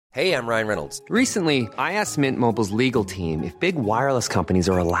Hey, I'm Ryan Reynolds. Recently, I asked Mint Mobile's legal team if big wireless companies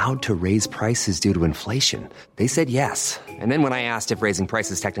are allowed to raise prices due to inflation. They said yes. And then when I asked if raising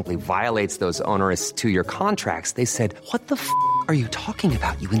prices technically violates those onerous two-year contracts, they said, "What the are you talking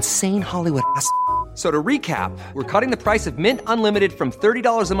about, you insane Hollywood ass?" So to recap, we're cutting the price of Mint Unlimited from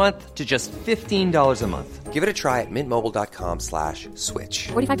 $30 a month to just $15 a month. Give it a try at mintmobile.com/switch.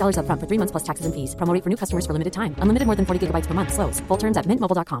 $45 up front for 3 months plus taxes and fees. Promo rate for new customers for limited time. Unlimited more than 40 gigabytes per month. Slows full terms at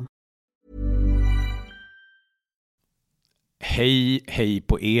mintmobile.com. Hej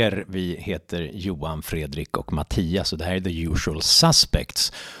på er. Vi heter Johan, Fredrik och Mattias och det här är The Usual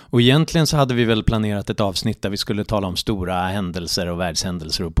Suspects. Och egentligen så hade vi väl planerat ett avsnitt där vi skulle tala om stora händelser och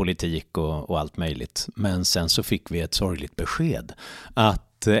världshändelser och politik och allt möjligt. Men sen så fick vi ett sorgligt besked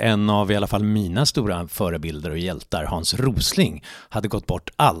att en av i alla fall mina stora förebilder och hjältar, Hans Rosling, hade gått bort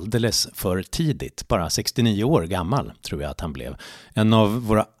alldeles för tidigt. Bara 69 år gammal tror jag att han blev. En av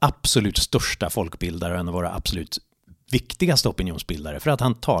våra absolut största folkbildare och en av våra absolut viktigaste opinionsbildare, för att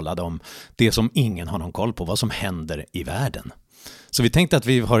han talade om det som ingen har någon koll på, vad som händer i världen. Så vi tänkte att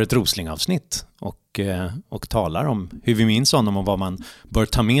vi har ett Rosling-avsnitt och talar om hur vi minns honom och vad man bör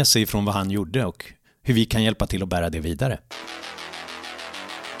ta med sig från vad han gjorde och hur vi kan hjälpa till att bära det vidare.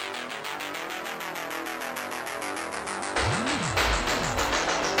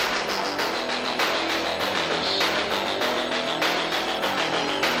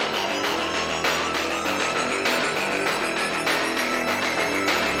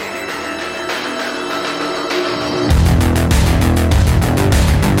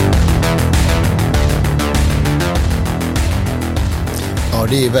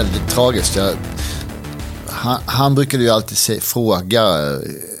 Det är väldigt tragiskt. Han brukade ju alltid fråga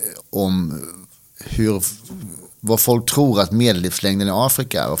om vad folk tror att medellivslängden i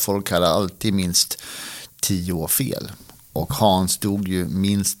Afrika är, och folk hade alltid minst 10 år fel. Och Hans dog ju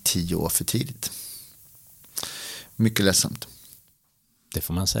minst 10 år för tidigt. Mycket ledsamt. Det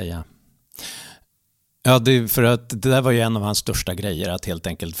får man säga. Ja, för att det där var ju en av hans största grejer, att helt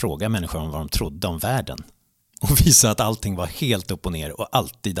enkelt fråga människor om vad de trodde om världen. Och visa att allting var helt upp och ner och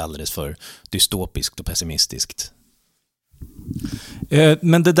alltid alldeles för dystopiskt och pessimistiskt.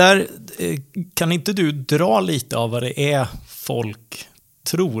 Men det där, kan inte du dra lite av vad det är folk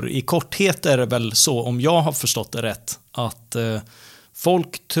tror? I korthet är det väl så, om jag har förstått det rätt, att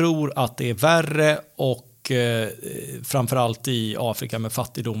folk tror att det är värre och framförallt i Afrika med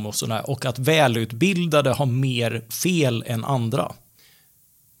fattigdom och sådär, och att välutbildade har mer fel än andra.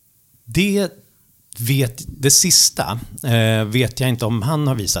 Det sista vet jag inte om han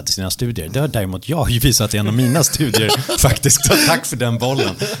har visat i sina studier. Det har däremot jag ju visat i en av mina studier faktiskt. Så tack för den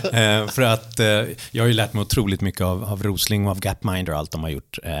bollen. För att jag har ju lärt mig otroligt mycket av Rosling och av Gapminder och allt de har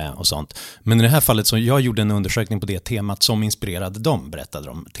gjort och sånt. Men i det här fallet så jag gjorde en undersökning på det temat som inspirerade dem, berättade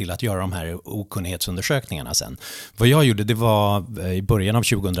de, till att göra de här okunnighetsundersökningarna sen. Vad jag gjorde, det var i början av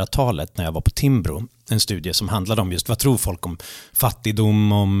 2000-talet när jag var på Timbro. En studie som handlade om just vad tror folk om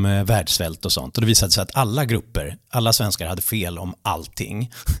fattigdom, om världssvält och sånt. Och det visade sig att alla grupper, alla svenskar hade fel om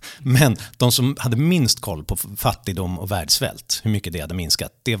allting. Men de som hade minst koll på fattigdom och världssvält, hur mycket det hade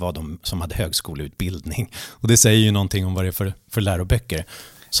minskat, det var de som hade högskoleutbildning. Och det säger ju någonting om vad det är för läroböcker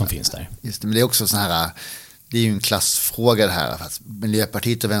som finns där. Just det, men det är också sån här... Det är ju en klassfråga det här.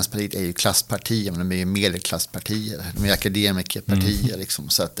 Miljöpartiet och Vänsterpartiet är ju klasspartier, men de är ju medelklasspartier. De är akademikerpartier. Liksom.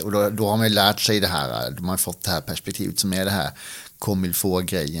 Så att, och då har man ju lärt sig det här. De har fått det här perspektivet som är det här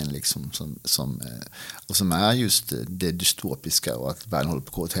comme-il-faut-grejen. Liksom, som är just det dystopiska och att världen håller på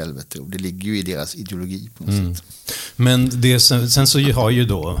att gå åt helvete. Och det ligger ju i deras ideologi på något sätt. Men sen så har ju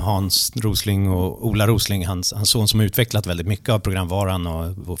då Hans Rosling och Ola Rosling, hans son som har utvecklat väldigt mycket av programvaran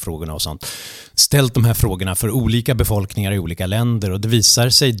och frågorna och sånt, ställt de här frågorna för olika befolkningar i olika länder, och det visar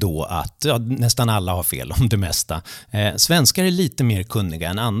sig då att nästan alla har fel om det mesta. Svenskar är lite mer kunniga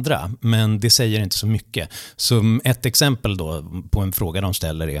än andra, men det säger inte så mycket. Som ett exempel då på en fråga de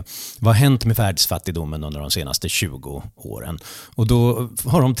ställer är: vad har hänt med världsfattigdomen under de senaste 20 åren? Och då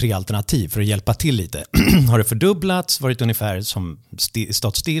har de 3 alternativ för att hjälpa till lite. Har det fördubblats, varit ungefär som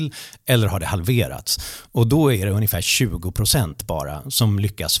stått still, eller har det halverats? Och då är det ungefär 20% bara som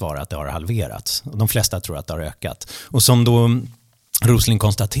lyckas svara att det har halverats. De flesta tror att det har ökat. Och som då Rosling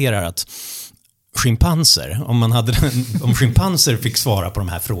konstaterar att schimpanser, om schimpanser fick svara på de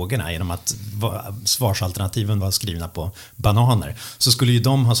här frågorna genom att svarsalternativen var skrivna på bananer, så skulle ju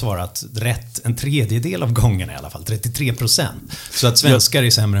de ha svarat rätt en tredjedel av gångerna i alla fall, 33%. Så att svenskar är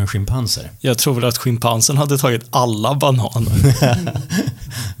sämre än schimpanser. Jag tror väl att schimpansen hade tagit alla bananer.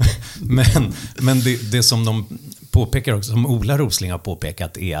 men det som de påpekar också, som Ola Rosling har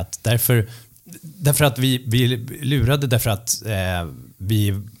påpekat, är att därför att vi lurade, därför att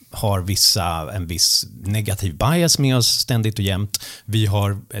vi har en viss negativ bias med oss ständigt och jämt. Vi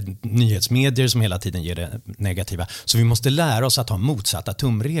har nyhetsmedier som hela tiden ger det negativa. Så vi måste lära oss att ha motsatta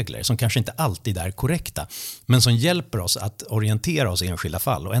tumregler som kanske inte alltid är korrekta, men som hjälper oss att orientera oss i enskilda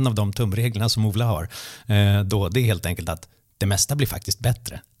fall. Och en av de tumreglerna som Ola har då, det är helt enkelt att det mesta blir faktiskt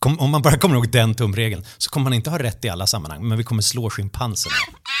bättre. Om man bara kommer ihåg den tumregeln så kommer man inte ha rätt i alla sammanhang, men vi kommer slå schimpanserna.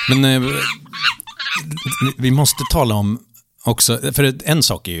 Men vi måste tala om också, för en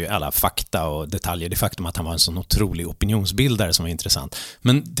sak är ju alla fakta och detaljer, det faktum att han var en sån otrolig opinionsbildare som var intressant.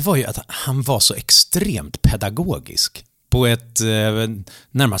 Men det var ju att han var så extremt pedagogisk på ett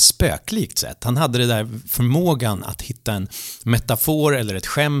närmast spöklikt sätt. Han hade det där förmågan att hitta en metafor eller ett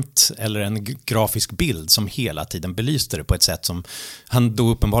skämt eller en grafisk bild som hela tiden belyste det på ett sätt som han då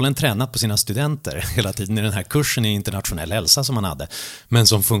uppenbarligen tränat på sina studenter hela tiden i den här kursen i internationell hälsa som han hade, men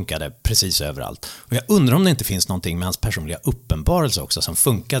som funkade precis överallt. Och jag undrar om det inte finns någonting med hans personliga uppenbarelse också som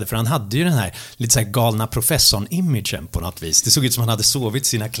funkade, för han hade ju den här lite så här galna professorn-imagen på något vis. Det såg ut som han hade sovit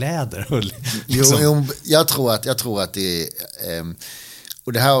sina kläder. Och liksom. Jo, jag tror att det är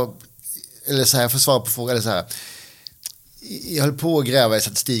och det här, eller så här, för att svara på frågan, eller så här, jag höll på att gräva i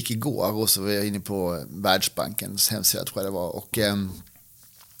statistik igår och så var jag inne på Världsbankens hemsida, tror jag det var,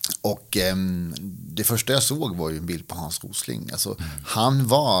 och det första jag såg var ju en bild på Hans Rosling. Alltså, han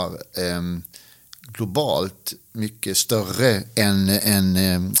var globalt mycket större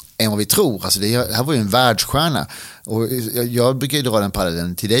än vad vi tror. Alltså det här var ju en världsstjärna. Och jag brukar ju dra den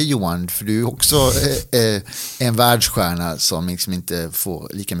parallellen till dig, Johan, för du är också en världsstjärna som liksom inte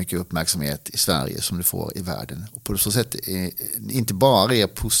får lika mycket uppmärksamhet i Sverige som du får i världen. Och på så sätt inte bara er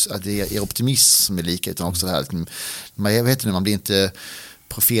optimism som är lika, utan också det här, jag vet inte, man blir inte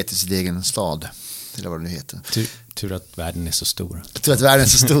profet i sin egen stad, eller vad det nu heter. Tur att världen är så stor. Tur att världen är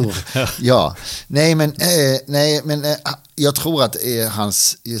så stor. Ja. Nej, men jag tror att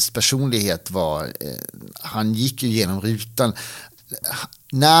hans personlighet var, han gick ju genom rutan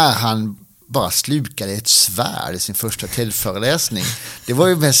när han bara slukade ett svärd i sin första TED-föreläsning. Det var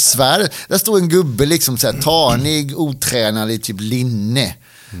ju mest svärd. Där stod en gubbe liksom så här tanig, otränad i typ linne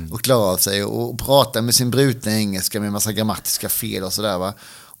och klarade av sig och pratade med sin brutna engelska med en massa grammatiska fel och sådär, va.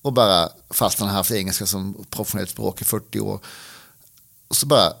 Och bara, fast han har haft engelska som professionellt språk i 40 år. Och så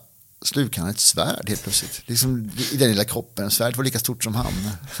bara slukade han ett svärd helt plötsligt. Liksom i den lilla kroppen. Svärd var lika stort som han.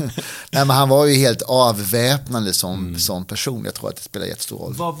 Nej, men han var ju helt avväpnande som person. Jag tror att det spelar jättestor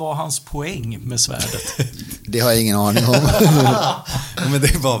roll. Vad var hans poäng med svärdet? Det har jag ingen aning om. Men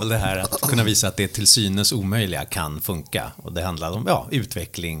det var väl det här att kunna visa att det till synes omöjliga kan funka. Och det handlade om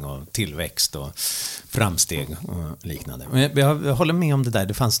utveckling och tillväxt och framsteg och liknande. Men jag håller med om det där.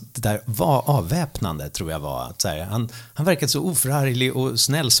 Det där var avväpnande, tror jag var. Att så här, han verkade så oförarglig och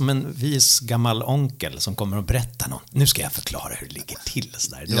snäll som en vis gammal onkel som kommer och berättar något. Nu ska jag förklara hur det ligger till.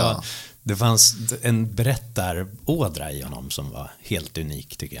 Så där. Det fanns en berättarådra i honom som var helt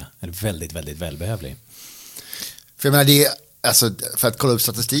unik, tycker jag. Eller väldigt, väldigt välbehövlig. För jag menar, alltså, för att kolla upp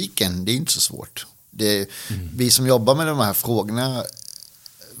statistiken, det är inte så svårt. Vi som jobbar med de här frågorna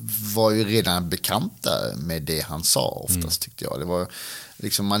var ju redan bekanta med det han sa oftast, tyckte jag. Det var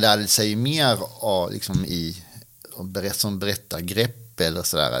liksom, man lärde sig mer av liksom som berättargrepp eller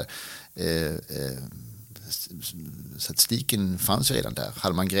sådär. Statistiken fanns ju redan där.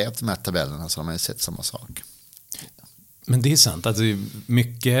 Hade man grävt de här tabellerna så hade man ju sett samma sak. Men det är sant att det är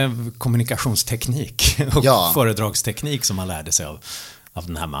mycket kommunikationsteknik och föredragsteknik som man lärde sig av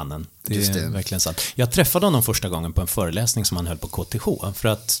den här mannen. Det är verkligen sant. Jag träffade honom första gången på en föreläsning som han höll på KTH, för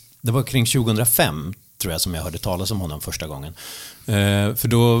att det var kring 2005, tror jag, som jag hörde talas om honom första gången. För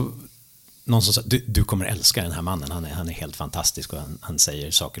då någon som sa, du kommer älska den här mannen, han är helt fantastisk och han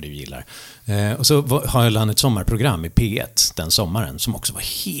säger saker du gillar. Och så höll han ett sommarprogram i P1 den sommaren som också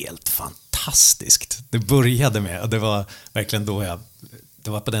var helt fantastiskt. Det började med, och det var verkligen då det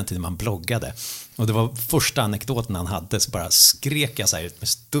var på den tiden man bloggade. Och det var första anekdoten han hade, så bara skrek jag så här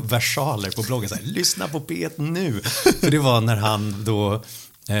med versaler på bloggen så här, lyssna på P1 nu. För det var när han då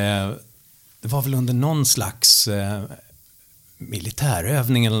det var väl under någon slags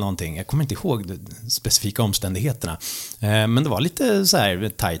militärövning eller någonting. Jag kommer inte ihåg de specifika omständigheterna. Men det var lite så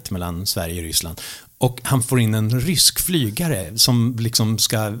här tajt mellan Sverige och Ryssland. Och han får in en rysk flygare som liksom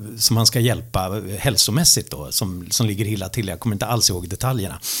som han ska hjälpa hälsomässigt då, som ligger illa till. Jag kommer inte alls ihåg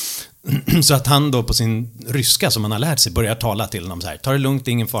detaljerna. Så att han då på sin ryska som han har lärt sig börjar tala till honom så här: ta det lugnt,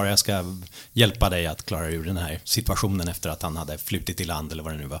 ingen fara, jag ska hjälpa dig att klara ur den här situationen efter att han hade flutit i land eller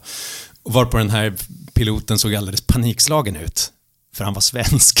vad det nu var. Och varpå den här piloten såg alldeles panikslagen ut. För han var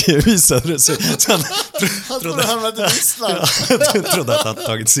svensk, visade det sig. Så han trodde han var i Ryssland. Jag trodde att han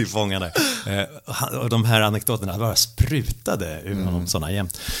tagit sig fånga där. Och de här anekdoterna bara sprutade ur honom sådana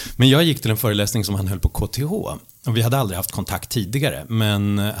jämt. Men jag gick till en föreläsning som han höll på KTH. Och vi hade aldrig haft kontakt tidigare.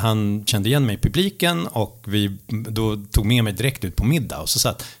 Men han kände igen mig i publiken och vi då tog med mig direkt ut på middag. Och så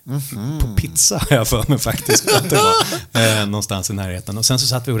satt på pizza, har jag för mig faktiskt. Att det var någonstans i närheten. Och sen så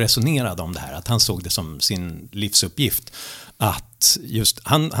satt vi och resonerade om det här. Att han såg det som sin livsuppgift. Att just,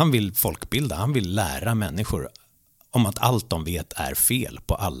 han vill folkbilda, han vill lära människor om att allt de vet är fel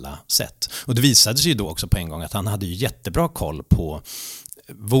på alla sätt. Och det visade sig ju då också på en gång att han hade ju jättebra koll på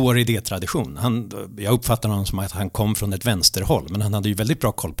vår idétradition. Jag uppfattar honom som att han kom från ett vänsterhåll, men han hade ju väldigt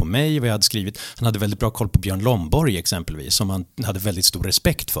bra koll på mig, vad jag hade skrivit. Han hade väldigt bra koll på Björn Lomborg exempelvis, som han hade väldigt stor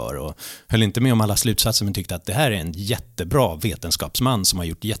respekt för och höll inte med om alla slutsatser, men tyckte att det här är en jättebra vetenskapsman som har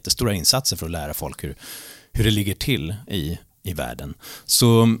gjort jättestora insatser för att lära folk hur det ligger till i världen.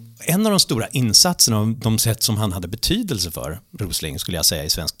 Så en av de stora insatserna och de sätt som han hade betydelse för, Rosling skulle jag säga i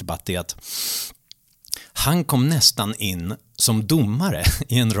svensk debatt, är att han kom nästan in som domare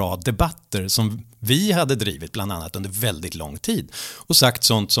i en rad debatter som vi hade drivit bland annat under väldigt lång tid och sagt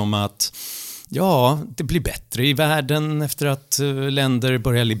sånt som att det blir bättre i världen efter att länder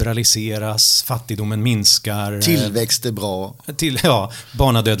börjar liberaliseras, fattigdomen minskar. Tillväxt är bra.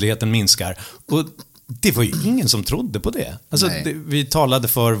 Barnadödligheten minskar. Och det var ju ingen som trodde på det. Alltså, vi talade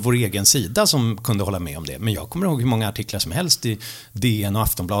för vår egen sida som kunde hålla med om det. Men jag kommer ihåg hur många artiklar som helst i DN och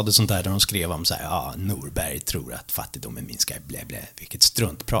Aftonbladet sånt där de skrev om så här, Norberg tror att fattigdomen minskar, blä, blä, vilket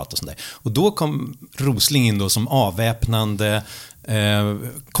struntprat och sånt där. Och då kom Rosling in då som avväpnande,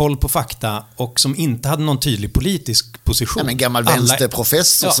 koll på fakta och som inte hade någon tydlig politisk position. Men gammal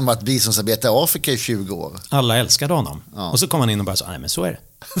vänsterprofessor som att biståndsarbeta i Afrika i 20 år. Alla älskade honom. Ja. Och så kom han in och bara sa, nej men så är det.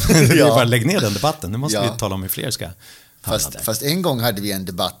 Det är bara lägg ner den debatten. Nu måste vi tala om hur fler ska hamna där. Fast en gång hade vi en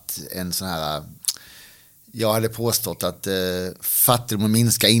debatt, en sån här. Jag hade påstått att fattigdomen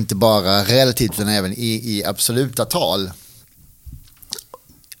minskar inte bara relativt utan även i absoluta tal.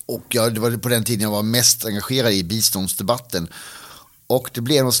 Och det var på den tiden jag var mest engagerad i biståndsdebatten. Och det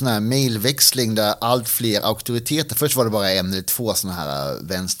blev någon sån här mejlväxling där allt fler auktoriteter, först var det bara en eller två såna här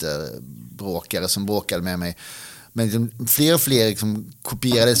vänsterbråkare som bråkade med mig. Men liksom, fler och fler liksom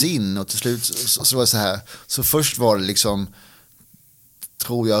kopierades in och till slut så var det så här. Så först var det liksom,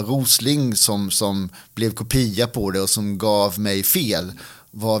 tror jag, Rosling som blev kopia på det och som gav mig fel.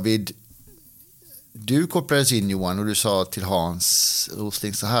 Varvid du kopplades in, Johan, och du sa till Hans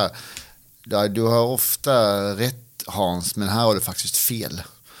Rosling så här: du har ofta rätt, Hans, men här har du faktiskt fel.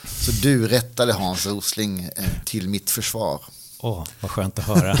 Så du rättade Hans Rosling till mitt försvar. Vad skönt att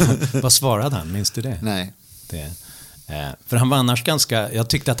höra. Vad svarade han? Minns du det? Nej. För han var annars jag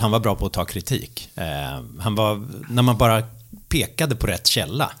tyckte att han var bra på att ta kritik. Han var, när man bara pekade på rätt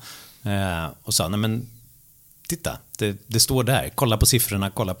källa och sa, nej men titta, det står där, kolla på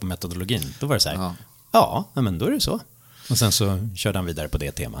siffrorna, kolla på metodologin. Då var det så här, men då är det så. Och sen så körde han vidare på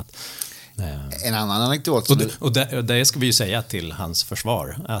det temat. En annan anekdot. Och där ska vi ju säga till hans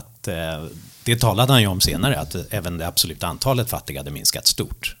försvar att det talade han ju om senare, att även det absoluta antalet fattiga hade minskat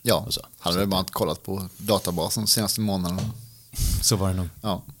stort. Ja, han hade bara inte kollat på databasen de senaste månaderna. Så var det nog.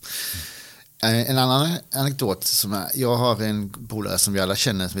 Ja. En annan anekdot som jag har en polare som vi alla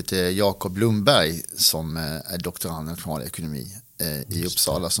känner som heter Jakob Lundberg som är doktorand i nationalekonomi i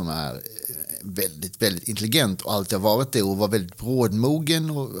Uppsala, som är väldigt, väldigt intelligent och alltid har varit det och var väldigt brådmogen.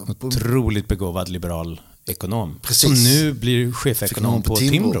 Otroligt begåvad liberal ekonom. Precis. Som nu blir chefekonom på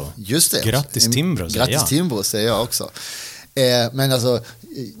Timbro. Just det. Grattis Timbro, Grattis Timbro, säger jag också. Men alltså,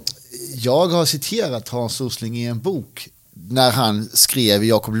 jag har citerat Hans Rosling i en bok när han skrev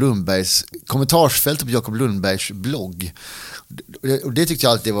Jakob Lundbergs kommentarsfältet på Jakob Lundbergs blogg. Och det tyckte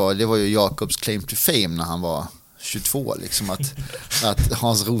jag alltid det var ju Jakobs claim to fame när han var 22, liksom att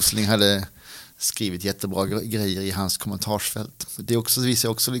Hans Rosling hade skrivit jättebra grejer i hans kommentarsfält. Det visar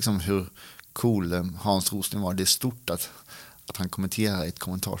också liksom hur cool Hans Rosling var. Det är stort att han kommenterar i ett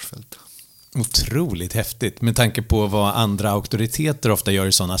kommentarsfält. Otroligt häftigt, med tanke på vad andra auktoriteter ofta gör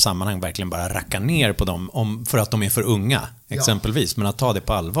i sådana sammanhang, verkligen bara rackar ner på dem för att de är för unga exempelvis, men att ta det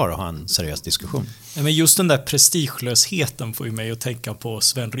på allvar och ha en seriös diskussion. Men just den där prestigelösheten får ju mig att tänka på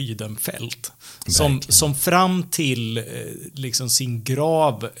Sven Rydenfelt som fram till liksom sin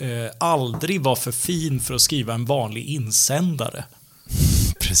grav aldrig var för fin för att skriva en vanlig insändare.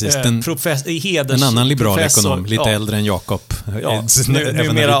 Precis, en annan liberal ekonom, lite äldre än Jakob.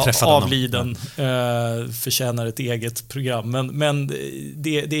 Numera avliden, förtjänar ett eget program. Men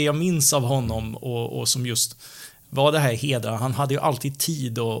det jag minns av honom och som just var det här hedrar. Han hade ju alltid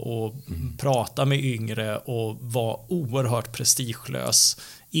tid att prata med yngre och var oerhört prestigelös.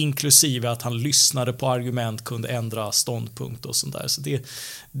 Inklusive att han lyssnade på argument, kunde ändra ståndpunkt och sånt där. Så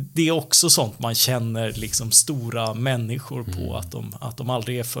det är också sånt man känner liksom stora människor på, att de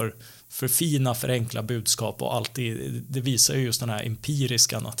aldrig är för fina, för enkla budskap och alltid, det visar ju just den här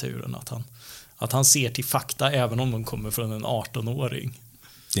empiriska naturen, att han ser till fakta även om de kommer från en 18-åring.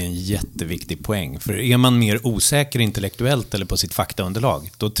 Det är en jätteviktig poäng. För är man mer osäker intellektuellt eller på sitt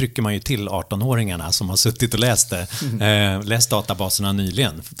faktaunderlag, då trycker man ju till 18-åringarna som har suttit och läst databaserna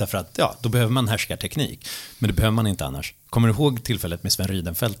nyligen. Därför att då behöver man härskarteknik. Men det behöver man inte annars. Kommer du ihåg tillfället med Sven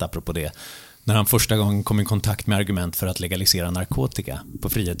Rydenfelt apropå det? När han första gången kom i kontakt med argument för att legalisera narkotika på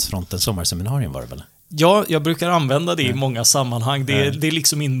Frihetsfrontens sommarseminarium var det väl? Ja, jag brukar använda det i många sammanhang. Det är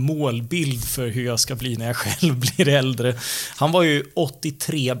liksom min målbild för hur jag ska bli när jag själv blir äldre. Han var ju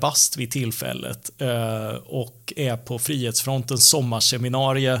 83 bast vid tillfället och är på Frihetsfrontens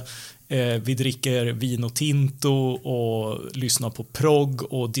sommarseminarie. Vi dricker vin och tinto och lyssnar på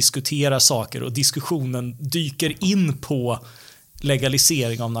progg och diskuterar saker. Och diskussionen dyker in på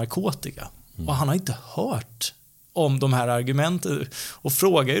legalisering av narkotika. Och han har inte hört om de här argumenten och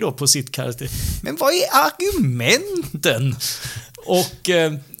frågar ju då på sitt karaktär, men vad är argumenten?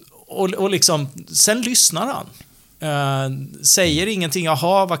 Och liksom, sen lyssnar han. Säger ingenting,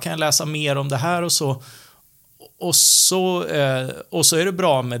 jaha, vad kan jag läsa mer om det här och så. Och så är det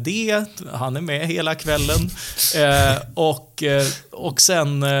bra med det. Han är med hela kvällen. Och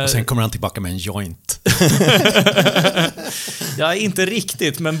sen kommer han tillbaka med en joint. Ja, inte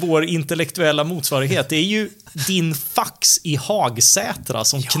riktigt, men vår intellektuella motsvarighet, det är ju din fax i Hagsätra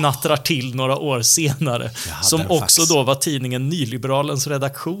som knattrar till några år senare. Som också då var tidningen Nyliberalens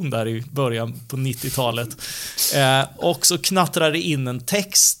redaktion där i början på 90-talet. Och så knattrar det in en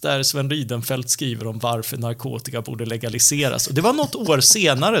text där Sven Rydenfelt skriver om varför narkotika borde legaliseras. Och det var något år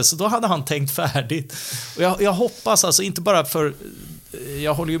senare, så då hade han tänkt färdigt. Och jag hoppas, alltså inte bara för...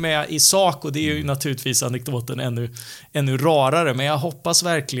 Jag håller ju med i sak och det är ju naturligtvis anekdoten ännu rarare, men jag hoppas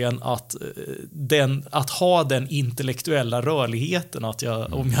verkligen att ha den intellektuella rörligheten, att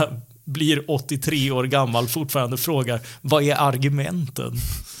om jag blir 83 år gammal fortfarande frågar, vad är argumenten?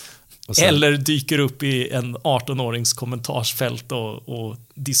 Sen, eller dyker upp i en 18-årings kommentarsfält och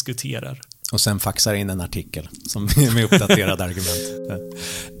diskuterar. Och sen faxar in en artikel som med uppdaterade argument.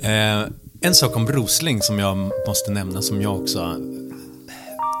 En sak om Roslings som jag måste nämna, som jag också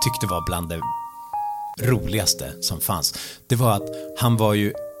tyckte var bland det roligaste som fanns. Det var att han var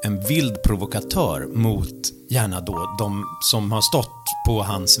ju en vild provokatör mot gärna då de som har stått på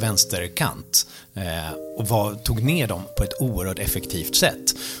hans vänsterkant och tog ner dem på ett oerhört effektivt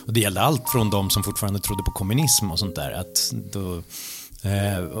sätt. Och det gällde allt från de som fortfarande trodde på kommunism och sånt där. Att då,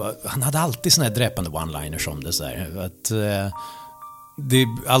 han hade alltid såna här dräpande one-liners om det så här, att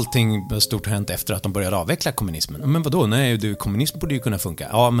allting stort hänt efter att de började avveckla kommunismen. Men vadå? Nej, kommunism borde ju kunna funka.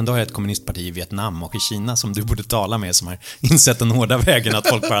 Ja, men då har jag ett kommunistparti i Vietnam och i Kina som du borde tala med, som har insett den hårda vägen att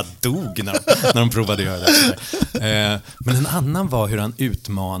folk bara dog när de provade att göra det. Men en annan var hur han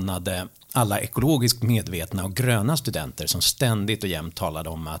utmanade alla ekologiskt medvetna och gröna studenter som ständigt och jämt talade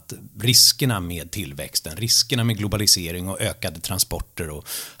om att riskerna med tillväxten, riskerna med globalisering och ökade transporter och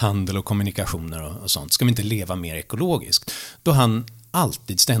handel och kommunikationer och sånt, ska vi inte leva mer ekologiskt? Då han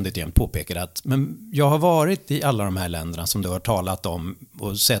alltid ständigt jämt påpekade att men jag har varit i alla de här länderna som du har talat om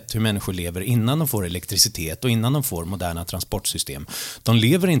och sett hur människor lever innan de får elektricitet och innan de får moderna transportsystem. De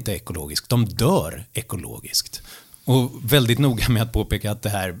lever inte ekologiskt, de dör ekologiskt. Och väldigt noga med att påpeka att det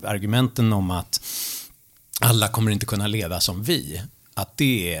här argumenten om att alla kommer inte kunna leva som vi, att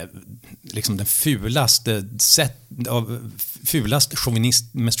det är liksom den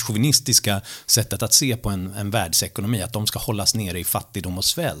mest chauvinistiska sättet att se på en världsekonomi, att de ska hållas nere i fattigdom och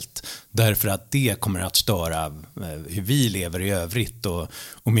svält därför att det kommer att störa hur vi lever i övrigt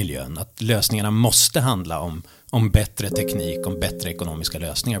och miljön. Att lösningarna måste handla om bättre teknik, om bättre ekonomiska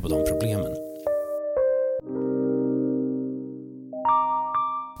lösningar på de problemen.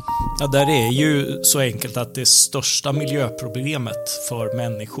 Ja, där är ju så enkelt att det största miljöproblemet för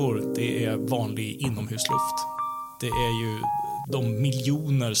människor, det är vanlig inomhusluft. Det är ju de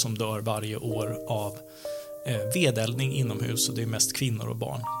miljoner som dör varje år av vedeldning inomhus, och det är mest kvinnor och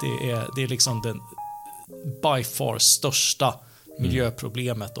barn. Det är liksom den by far största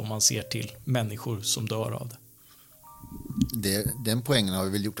miljöproblemet om man ser till människor som dör av det. Den poängen har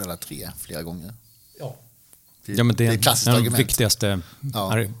vi väl gjort alla tre flera gånger. Ja. Ja, men det är den viktigaste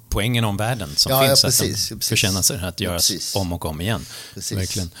poängen om världen som finns, precis. att förtjäna sig att göras om och om igen. Precis.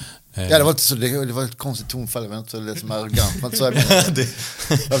 Verkligen. Ja, det var inte så, det var ett konstigt tonfall, det var inte så det som är arrogant. Men så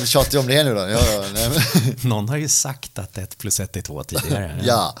varför tjatar jag om det nu då? Någon har ju sagt att 1 + 1 är 2 tidigare.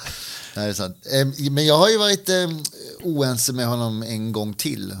 Ja, det är sant. Men jag har ju varit oense med honom en gång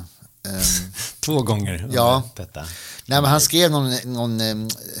till. 2 gånger. Ja. Detta. Nej, men han skrev någon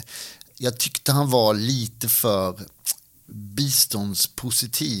jag tyckte han var lite för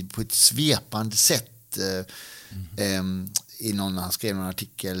biståndspositiv på ett svepande sätt. Han skrev någon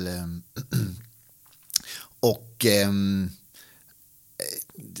artikel och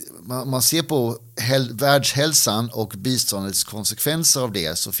man ser på världshälsan och biståndets konsekvenser av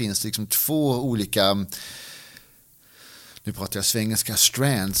det, så finns det liksom 2 olika, nu pratar jag svengelska,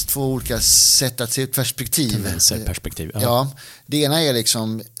 strands, 2 olika sätt att se ett perspektiv. Perspektiv. Ja, det ena är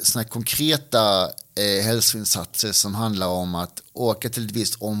liksom såna konkreta hälsoinsatser som handlar om att åka till ett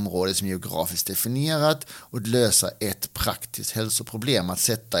visst område som är geografiskt definierat och lösa ett praktiskt hälsoproblem, att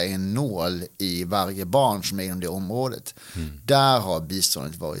sätta en nål i varje barn som är inom det området. Där har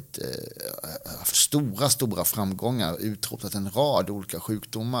biståndet varit stora framgångar, utrotat en rad olika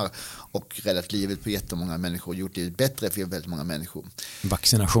sjukdomar och räddat livet på jättemånga människor, gjort det bättre för väldigt många människor.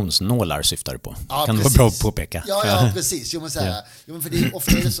 Vaccinationsnålar syftar du på. Ja, kan det vara bra att påpeka? Ja, precis. Jo, men för det,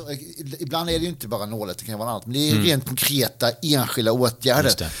 ofta är det så, ibland är det ju inte bara nålet, det kan vara annat, men det är rent konkreta enskilda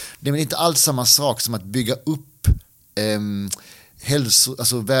åtgärder. Det är väl inte alls samma sak som att bygga upp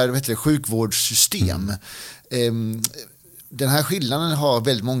sjukvårdssystem. Den här skillnaden har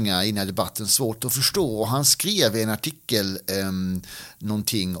väldigt många i den här debatten svårt att förstå, och han skrev i en artikel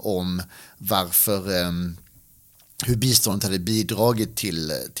någonting om hur biståndet hade bidragit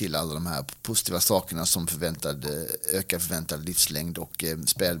till alla de här positiva sakerna som ökad förväntad livslängd och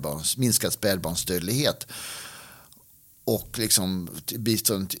minskad spädbarnsdödlighet. Och liksom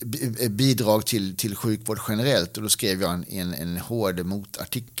bidrag till sjukvård generellt. Och då skrev jag en hård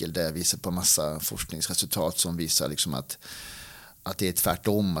motartikel där jag visar på massa forskningsresultat som visar liksom att det är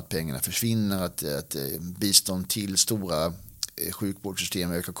tvärtom, att pengarna försvinner, att bistånd till stora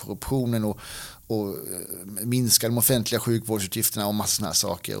sjukvårdssystem ökar korruptionen och minskar de offentliga sjukvårdsutgifterna och massor av här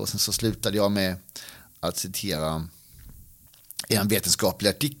saker. Och sen så slutade jag med att citera en vetenskaplig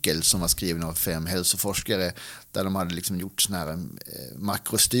artikel som var skriven av 5 hälsoforskare, där de hade liksom gjort såna här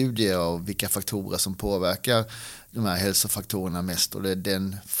makrostudier av vilka faktorer som påverkar de här hälsofaktorerna mest. Och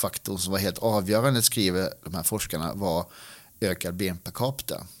den faktorn som var helt avgörande, skriver de här forskarna, var ökad BNP per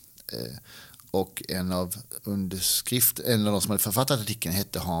capita. Och en av de som hade författat artikeln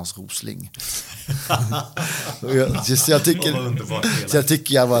hette Hans Rosling. jag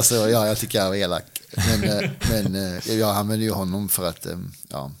tycker jag var elak. Men jag använder ju honom för att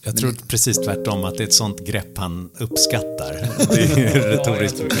jag tror precis tvärtom, att det är ett sånt grepp han uppskattar. Det är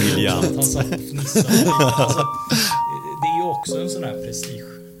retoriskt briljant. Det är ju också en sån här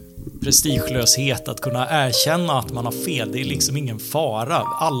prestigelöshet att kunna erkänna att man har fel. Det är liksom ingen fara.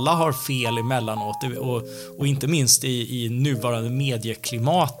 Alla har fel emellanåt, och inte minst i nuvarande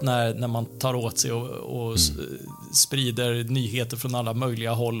medieklimat när man tar åt sig och sprider nyheter från alla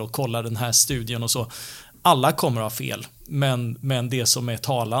möjliga håll och kollar den här studien och så. Alla kommer ha fel, men det som är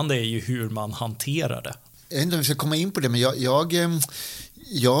talande är ju hur man hanterar det. Jag vet inte om vi ska komma in på det, men jag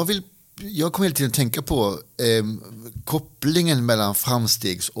kommer hela tiden att tänka på kopplingen mellan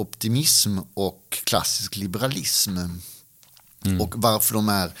framstegsoptimism och klassisk liberalism. Och varför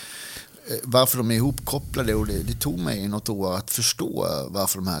de är ihopkopplade, och det tog mig något år att förstå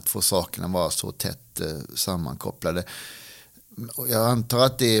varför de här 2 sakerna var så tätt sammankopplade. Och jag antar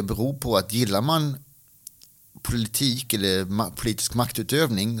att det beror på att gillar man politik eller politisk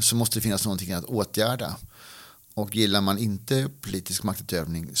maktutövning, så måste det finnas någonting att åtgärda. Och gillar man inte politisk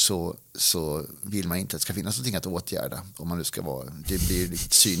maktutövning, så vill man inte att det ska finnas någonting att åtgärda. Om man nu ska vara, det blir ju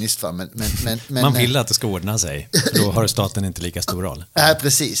lite cyniskt, va? Men man vill att det ska ordna sig. Då har staten inte lika stor roll.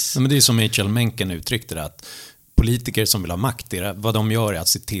 Precis. Men det är som Rachel Mencken uttryckte det, att politiker som vill ha makt, vad de gör är att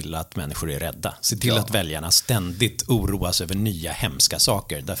se till att människor är rädda. Se till att väljarna ständigt oroas över nya hemska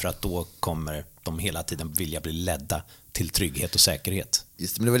saker, därför att då kommer de hela tiden vilja bli ledda till trygghet och säkerhet.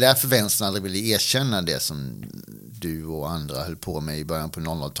 Just det, men det var därför vänstern aldrig ville erkänna det som du och andra höll på med i början på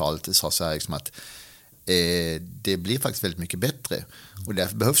 00-talet. Det sa så här liksom att det blir faktiskt väldigt mycket bättre, och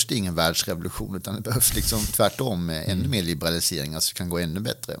därför behövs det ingen världsrevolution, utan det behövs liksom tvärtom ännu mer liberalisering, alltså det kan gå ännu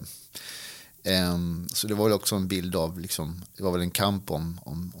bättre. Så det var väl också en bild av liksom, det var väl en kamp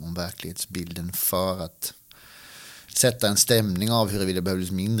om verklighetsbilden för att sätta en stämning av huruvida det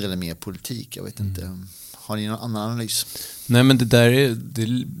behövdes mindre eller mer politik. Jag vet inte. Har ni någon annan analys? Nej, men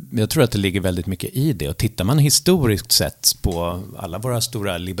jag tror att det ligger väldigt mycket i det. Och tittar man historiskt sett på alla våra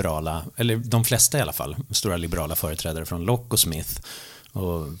stora liberala, eller de flesta i alla fall, stora liberala företrädare från Locke och Smith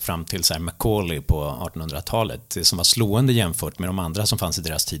och fram till så här Macaulay på 1800-talet. Det som var slående jämfört med de andra som fanns i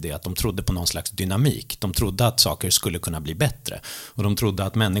deras tid är att de trodde på någon slags dynamik. De trodde att saker skulle kunna bli bättre. Och de trodde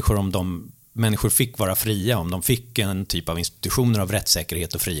att människor fick vara fria, om de fick en typ av institutioner av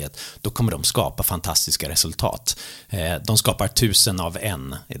rättssäkerhet och frihet, då kommer de skapa fantastiska resultat. De skapar 1000 av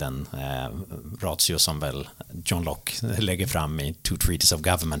en i den ratio som väl John Locke lägger fram i Two Treatises of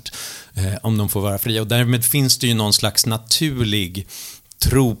Government, om de får vara fria. Och därmed finns det ju någon slags naturlig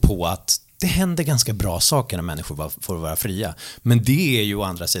tro på att det händer ganska bra saker när människor får vara fria. Men det är ju å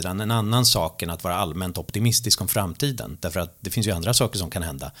andra sidan en annan sak än att vara allmänt optimistisk om framtiden. Därför att det finns ju andra saker som kan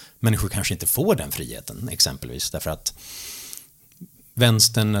hända. Människor kanske inte får den friheten, exempelvis. Därför att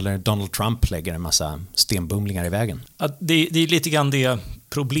vänstern eller Donald Trump lägger en massa stenbumlingar i vägen. Det är lite grann det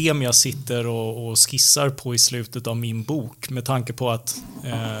problem jag sitter och skissar på i slutet av min bok, med tanke på att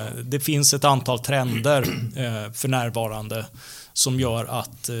det finns ett antal trender för närvarande som gör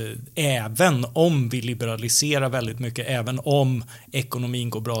att även om vi liberaliserar väldigt mycket, även om ekonomin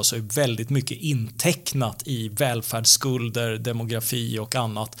går bra, så är väldigt mycket intecknat i välfärdsskulder, demografi och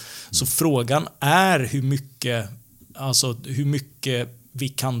annat. Så frågan är hur mycket vi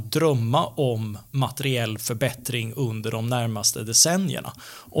kan drömma om materiell förbättring under de närmaste decennierna.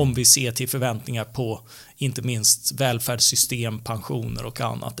 Om vi ser till förväntningar på inte minst välfärdssystem, pensioner och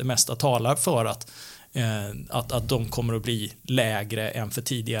annat. Det mesta talar för att de kommer att bli lägre än för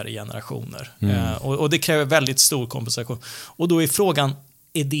tidigare generationer. Och det kräver väldigt stor kompensation. Och då är frågan,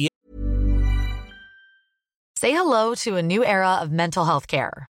 är det... Say hello to a new era of mental health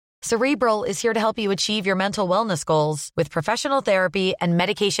care. Cerebral is here to help you achieve your mental wellness goals with professional therapy and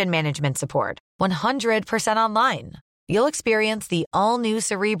medication management support. 100% online. You'll experience the all-new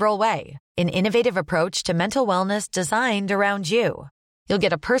Cerebral way, an innovative approach to mental wellness designed around you. You'll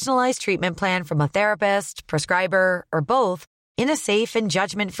get a personalized treatment plan from a therapist, prescriber, or both in a safe and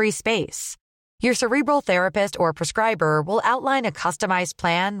judgment-free space. Your Cerebral therapist or prescriber will outline a customized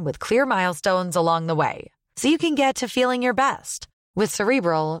plan with clear milestones along the way, so you can get to feeling your best. With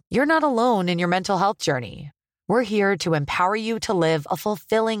Cerebral, you're not alone in your mental health journey. We're here to empower you to live a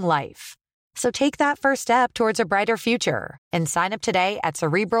fulfilling life. So take that first step towards a brighter future and sign up today at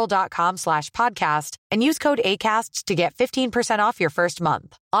Cerebral.com/podcast and use code ACAST to get 15% off your first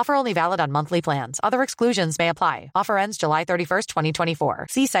month. Offer only valid on monthly plans. Other exclusions may apply. Offer ends July 31st, 2024.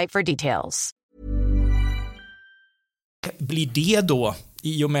 See site for details. Blir det då,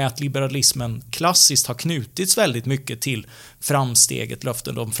 i och med att liberalismen klassiskt har knutits väldigt mycket till framsteget,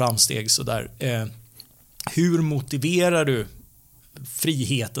 löften om framsteg sådär, hur motiverar du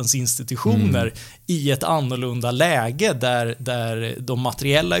frihetens institutioner i ett annorlunda läge där de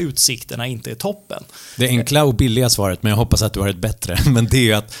materiella utsikterna inte är toppen? Det enkla och billiga svaret, men jag hoppas att du har ett bättre, men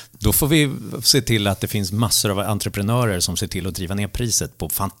det är att då får vi se till att det finns massor av entreprenörer som ser till att driva ner priset på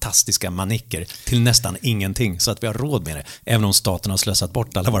fantastiska manicker till nästan ingenting, så att vi har råd med det, även om staten har slösat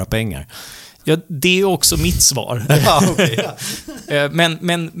bort alla våra pengar. Ja, det är också mitt svar. Ja, okay.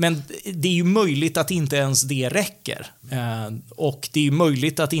 Men det är ju möjligt att inte ens det räcker. Och det är ju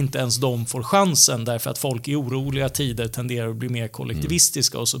möjligt att inte ens de får chansen, därför att folk i oroliga tider tenderar att bli mer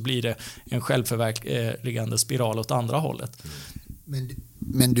kollektivistiska, och så blir det en självförverkligande spiral åt andra hållet.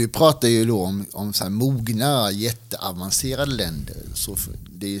 Men du pratar ju då om så här mogna, jätteavancerade länder.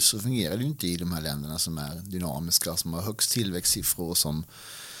 Så fungerar det ju inte i de här länderna som är dynamiska, som har högst tillväxtsiffror, som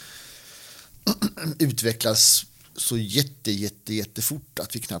utvecklas så jättefort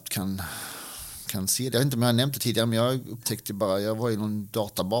att vi knappt kan se det. Jag vet inte om jag har nämnt det tidigare, men jag upptäckte jag var i någon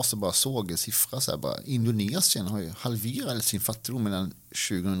databas och bara såg en siffra så här, bara Indonesien har ju halverat sin fattigdom mellan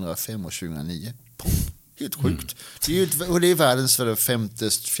 2005 och 2009. Helt sjukt. Det är världens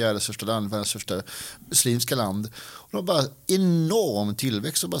fjärde största land, världens största muslimska land. Och de har bara enorm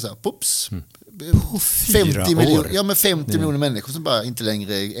tillväxt och bara så här, pops. 50 miljoner, ja, men 50 miljoner människor som bara inte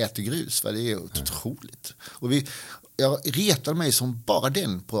längre äter grus. Det är otroligt. Och jag retade mig som bara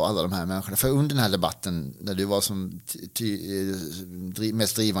den på alla de här människorna. För under den här debatten, när du var som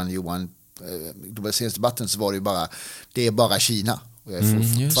mest drivande, Johan, globaliseringsdebatten, så var det ju bara, det är bara Kina. Och jag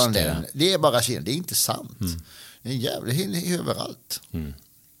är fortfarande det är bara Kina, det är inte sant. Det är jävligt överallt.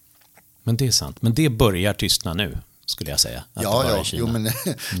 Men det är sant, men det börjar tystna nu, skulle jag säga. Men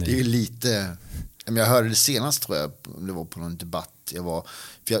det är ju lite... Jag hörde det senast, tror jag, det var på någon debatt. Jag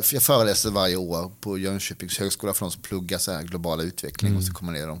föreläser varje år på Jönköpings högskola för de som pluggar så här globala utveckling, och så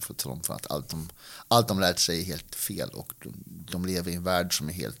kommer ner dem för att allt de lärt sig är helt fel, och de lever i en värld som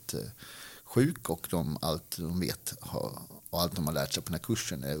är helt sjuk, och allt de vet och allt de har lärt sig på den här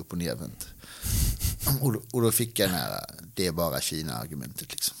kursen är upp- och nedvänt. Och då fick jag det är bara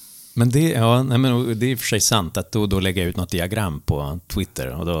Kina-argumentet liksom. Men det är i och för sig sant att då lägga ut något diagram på Twitter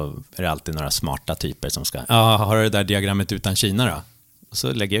och då är det alltid några smarta typer som ska, har du det där diagrammet utan Kina då? Och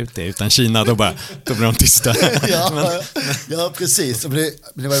så lägger jag ut det utan Kina, då blir de tysta. Ja, precis. Men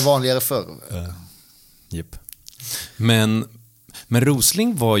det var ju vanligare förr. Yep. Men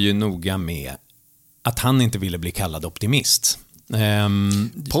Rosling var ju noga med att han inte ville bli kallad optimist.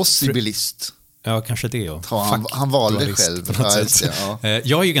 Possibilist. Ja, kanske det. Och han valde det själv. På något sätt. Ja.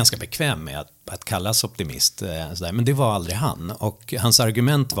 Jag är ju ganska bekväm med att kallas optimist, men det var aldrig han. Och hans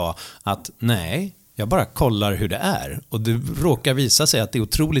argument var att nej, jag bara kollar hur det är. Och det råkar visa sig att det är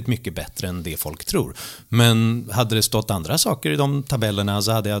otroligt mycket bättre än det folk tror. Men hade det stått andra saker i de tabellerna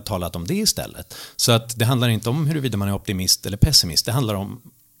så hade jag talat om det istället. Så att det handlar inte om huruvida man är optimist eller pessimist. Det handlar om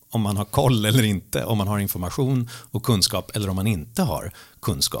man har koll eller inte, om man har information och kunskap eller om man inte har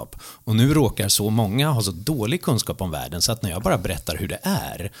kunskap. Och nu råkar så många ha så dålig kunskap om världen så att när jag bara berättar hur det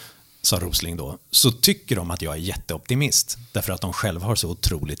är, sa Rosling då, så tycker de att jag är jätteoptimist därför att de själva har så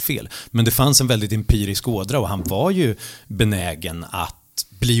otroligt fel. Men det fanns en väldigt empirisk ådra och han var ju benägen att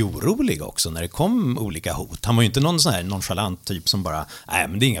bli orolig också när det kom olika hot. Han var ju inte någon sån här nonchalant typ som bara, nej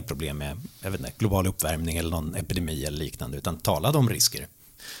men det är inga problem med global uppvärmning eller någon epidemi eller liknande, utan talade om risker.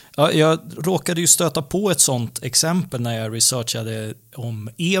 Ja, jag råkade ju stöta på ett sånt exempel när jag researchade om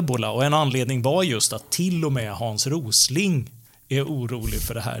ebola, och en anledning var just att till och med Hans Rosling är orolig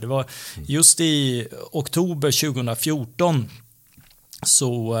för det här. Det var just i oktober 2014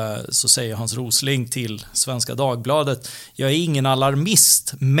 så säger Hans Rosling till Svenska Dagbladet: jag är ingen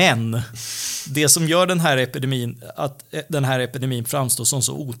alarmist, men det som gör den här epidemin framstår som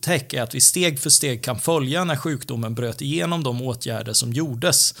så otäck är att vi steg för steg kan följa när sjukdomen bröt igenom de åtgärder som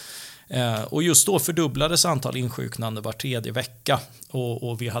gjordes. Och just då fördubblades antal insjuknande var 3:e vecka,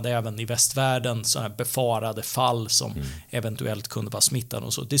 och vi hade även i västvärlden sådana här befarade fall som eventuellt kunde vara smittade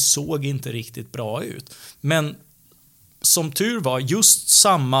och så. Det såg inte riktigt bra ut. Men som tur var, just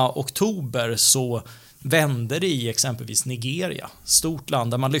samma oktober så vände det i exempelvis Nigeria, stort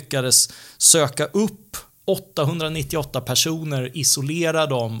land, där man lyckades söka upp 898 personer, isolera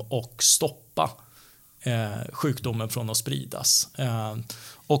dem och stoppa sjukdomen från att spridas.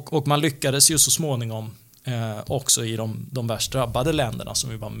 Och man lyckades ju så småningom också i de värst drabbade länderna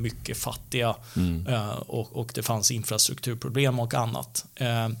som ju var mycket fattiga, och det fanns infrastrukturproblem och annat.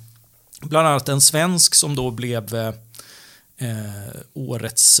 Bland annat en svensk som då blev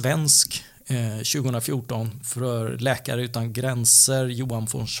årets svensk 2014 för Läkare utan gränser, Johan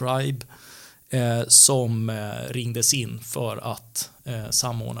von Schreib, som ringdes in för att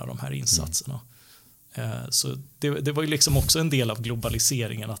samordna de här insatserna. Så det var ju liksom också en del av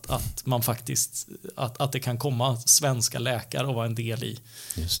globaliseringen att man faktiskt att det kan komma svenska läkare och vara en del i.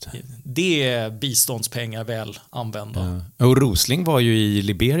 Just det är biståndspengar väl använda. Ja. Och Rosling var ju i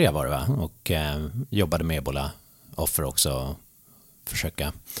Liberia var det va? Och jobbade med Ebola-offer också,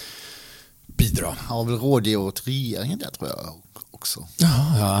 försöka bidra. Han var väl rådgivare åt regeringen där tror jag också. Ja,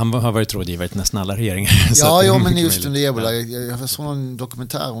 han har varit rådgivare till nästan alla regeringar. Ja, men just under Ebola. Jag såg någon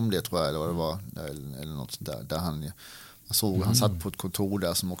dokumentär om det tror jag, eller vad det var, eller något sånt där han han satt på ett kontor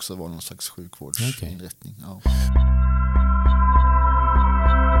där som också var någon slags sjukvårdsinrättning. Okay. Ja.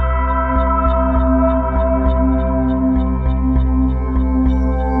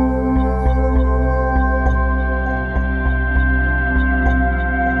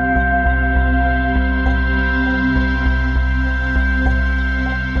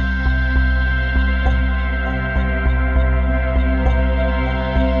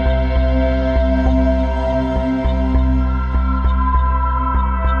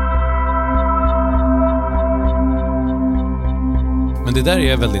 Men det där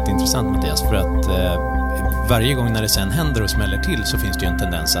är väldigt intressant, Mattias, för att varje gång när det sen händer och smäller till så finns det ju en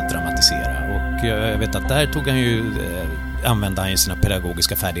tendens att dramatisera. Och jag vet att där använde han ju sina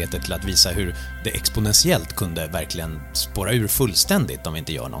pedagogiska färdigheter till att visa hur det exponentiellt kunde verkligen spåra ur fullständigt om vi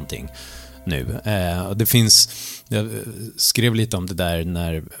inte gör någonting nu. Jag skrev lite om det där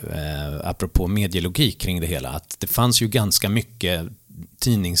när apropå medielogik kring det hela, att det fanns ju ganska mycket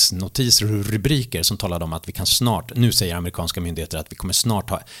tidningsnotiser och rubriker som talade om att vi kan snart, nu säger amerikanska myndigheter att vi kommer snart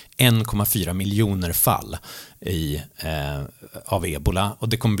ha 1,4 miljoner fall av ebola, och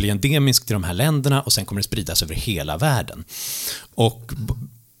det kommer bli endemisk till de här länderna och sen kommer det spridas över hela världen. Och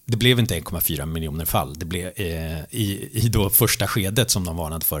det blev inte 1,4 miljoner fall. Det blev i då första skedet som de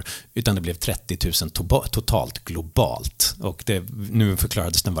varnade för, utan det blev 30 000 totalt globalt. Och nu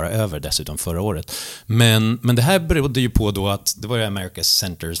förklarades den vara över dessutom förra året. Men det här berodde ju på då att det var ju America's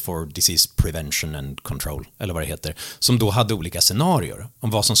Centers for Disease Prevention and Control, eller vad det heter, som då hade olika scenarier om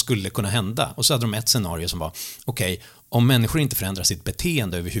vad som skulle kunna hända. Och så hade de ett scenario som var, okej, om människor inte förändrar sitt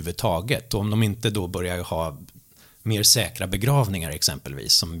beteende överhuvudtaget, och om de inte då börjar ha mer säkra begravningar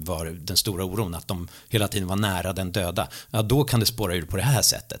exempelvis, som var den stora oron, att de hela tiden var nära den döda, ja, då kan det spåra ur på det här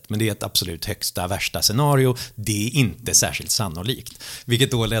sättet. Men det är ett absolut högsta, värsta scenario. Det är inte särskilt sannolikt.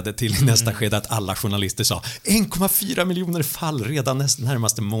 Vilket då ledde till nästa skede att alla journalister sa 1,4 miljoner fall redan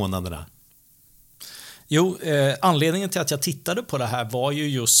närmaste månaderna. Jo, anledningen till att jag tittade på det här var ju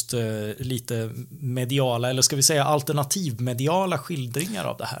just lite mediala, eller ska vi säga alternativmediala skildringar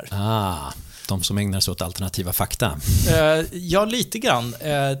av det här. De som ägnar sig åt alternativa fakta. Ja, lite grann.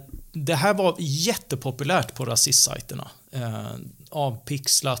 Det här var jättepopulärt på rasistsajterna.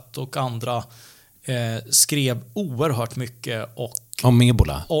 Avpixlat och andra skrev oerhört mycket om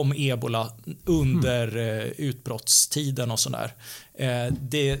ebola. Om ebola under utbrottstiden och sådär.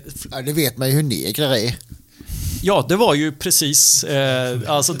 Det vet man ju hur negrar är. Ja, det var ju precis,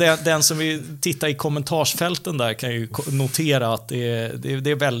 alltså den som vi tittar i kommentarsfälten där kan ju notera att det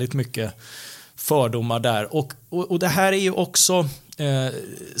är väldigt mycket fördomar där. Och det här är ju också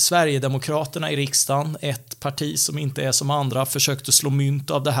Sverigedemokraterna i riksdagen, ett parti som inte är som andra, försökte slå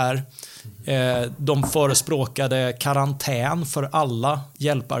mynt av det här. De förespråkade karantän för alla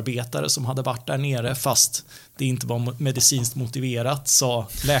hjälparbetare som hade varit där nere, fast det inte var medicinskt motiverat, sa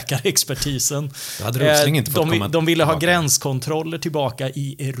läkarexpertisen. De ville ha gränskontroller tillbaka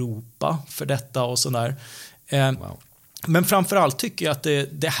i Europa för detta och sådär. Wow. Men framförallt tycker jag att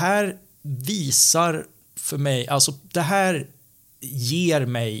det här visar för mig, alltså det här ger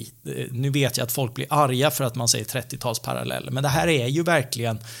mig, nu vet jag att folk blir arga för att man säger 30-talsparalleller, men det här är ju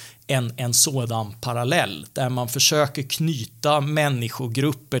verkligen en sådan parallell där man försöker knyta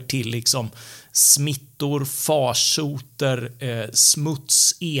människogrupper till liksom smittor, farsoter,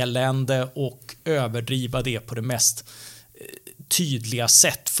 smuts, elände och överdriva det på det mest tydliga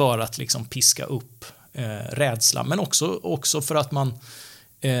sätt för att liksom piska upp rädsla, men också för att man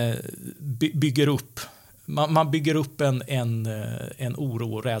bygger upp en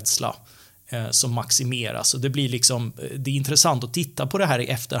oro och rädsla som maximeras. Och det blir liksom, det är intressant att titta på det här i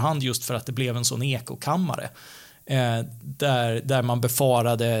efterhand just för att det blev en sån ekokammare där man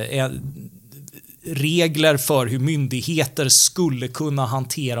befarade regler för hur myndigheter skulle kunna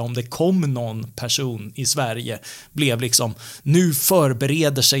hantera om det kom någon person i Sverige blev liksom, nu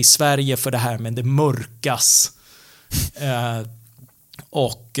förbereder sig Sverige för det här, men det mörkas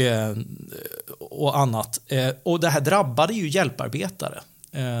och annat. Och det här drabbade ju hjälparbetare.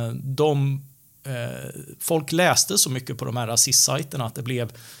 Folk läste så mycket på de här rasistsajterna att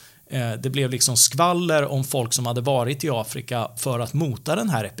det blev liksom skvaller om folk som hade varit i Afrika för att mota den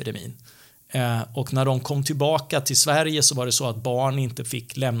här epidemin. Och när de kom tillbaka till Sverige så var det så att barn inte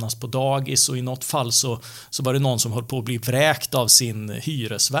fick lämnas på dagis, och i något fall så var det någon som höll på att bli vräkt av sin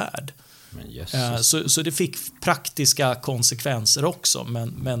hyresvärd. Så det fick praktiska konsekvenser också,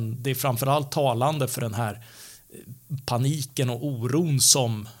 men det är framförallt talande för den här paniken och oron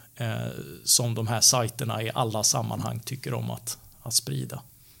som de här sajterna i alla sammanhang tycker om att sprida.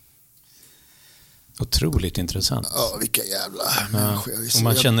 Otroligt intressant. Ja, vilka jävla människor. Och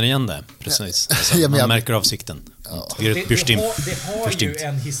man känner igen det, precis. Alltså, man märker avsikten. Det har ju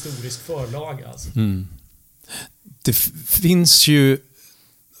en historisk förlaga. Alltså. Det finns ju,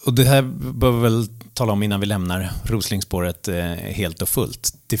 och det här bör vi väl tala om innan vi lämnar Roslingspåret helt och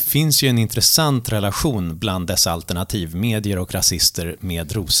fullt. Det finns ju en intressant relation bland dessa alternativmedier och rasister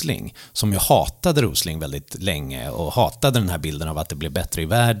med Rosling, som ju hatade Rosling väldigt länge och hatade den här bilden av att det blev bättre i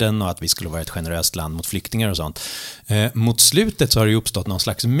världen och att vi skulle vara ett generöst land mot flyktingar och sånt. Mot slutet så har det ju uppstått någon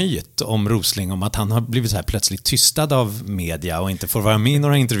slags myt om Rosling, om att han har blivit så här plötsligt tystad av media och inte får vara med i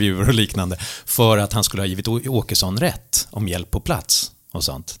några intervjuer och liknande för att han skulle ha givit Åkesson rätt om hjälp på plats och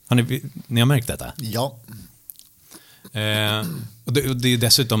sånt. Ni har märkt detta? Ja. Och det är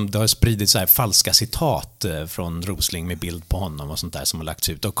dessutom, det har spridits så här falska citat från Rosling med bild på honom och sånt där som har lagts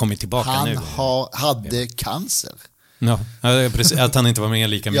ut och kommit tillbaka nu. Han hade cancer. Ja, precis, att han inte var med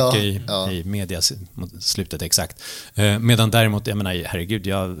lika mycket i media mot slutet, exakt. Medan däremot, jag menar, herregud,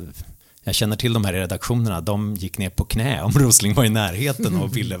 jag känner till de här redaktionerna, de gick ner på knä om Rosling var i närheten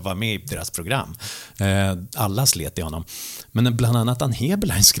och ville vara med i deras program. Alla slet i honom. Men bland annat Ann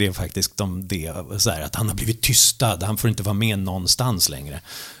Heberlein skrev faktiskt om det, så här, att han har blivit tystad, han får inte vara med någonstans längre.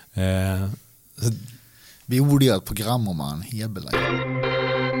 Vi borde göra ett program om Ann Heberlein.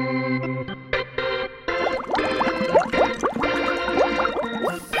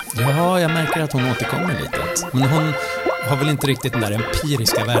 Ja, jag märker att hon återkommer lite. Men hon har väl inte riktigt den där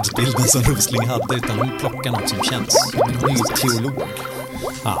empiriska världsbilden som Rosling hade, utan hon plockar något som känns. Hon är ju teolog.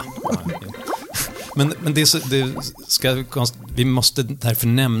 Men vi måste därför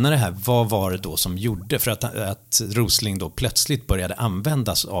nämna det här. Vad var det då som gjorde för att Rosling då plötsligt började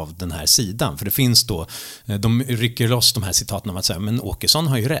användas av den här sidan? För det finns då, de rycker loss de här citaten om att säga, men Åkesson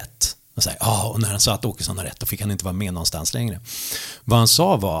har ju rätt. Och när han sa att Åkesson har rätt, då fick han inte vara med någonstans längre. Vad han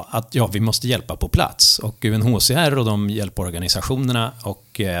sa var att vi måste hjälpa på plats. Och UNHCR och de hjälporganisationerna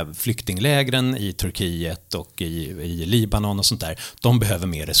och flyktinglägren i Turkiet och i Libanon och sånt där, de behöver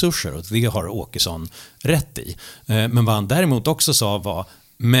mer resurser och det har Åkesson rätt i. Men vad han däremot också sa var,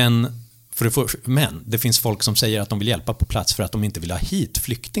 men det finns folk som säger att de vill hjälpa på plats för att de inte vill ha hit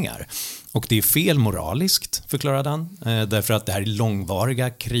flyktingar. Och det är fel moraliskt, förklarade han, därför att det här är långvariga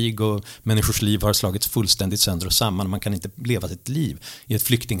krig och människors liv har slagits fullständigt sönder och samman. Man kan inte leva sitt liv i ett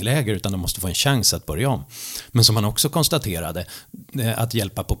flyktingläger utan de måste få en chans att börja om. Men som han också konstaterade, att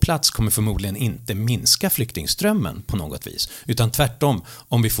hjälpa på plats kommer förmodligen inte minska flyktingströmmen på något vis. Utan tvärtom,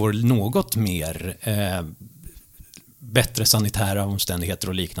 om vi får något mer bättre sanitära omständigheter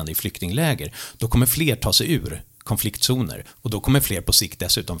och liknande i flyktingläger, då kommer fler ta sig ur konfliktzoner och då kommer fler på sikt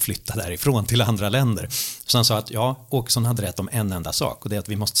dessutom flytta därifrån till andra länder. Så han sa att Åkesson hade rätt om en enda sak och det är att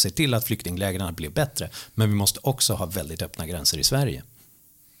vi måste se till att flyktinglägren blir bättre, men vi måste också ha väldigt öppna gränser i Sverige.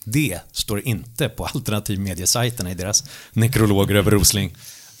 Det står inte på alternativmediesajterna i deras nekrologer över Rosling.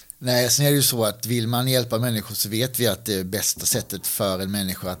 Nej, sen är det ju så att vill man hjälpa människor så vet vi att det bästa sättet för en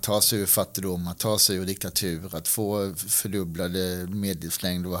människa att ta sig ur fattigdom, att ta sig ur diktatur, att få fördubblade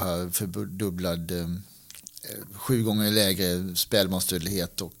medellivslängd och ha fördubblad 7 gånger lägre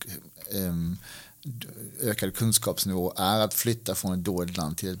spädbarnsdödlighet och ökad kunskapsnivå är att flytta från ett dåligt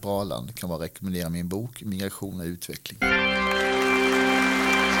land till ett bra land. Det kan vara rekommendera min bok Migration och utveckling.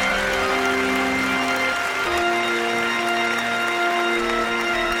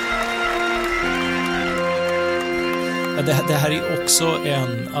 Det här är också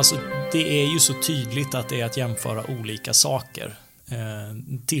det är ju så tydligt att det är att jämföra olika saker.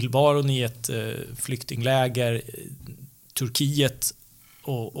 Tillvaron i ett flyktingläger, Turkiet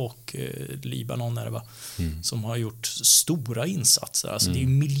och Libanon är det va? Som har gjort stora insatser. Alltså det är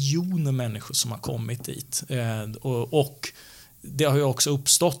miljoner människor som har kommit dit. Och det har ju också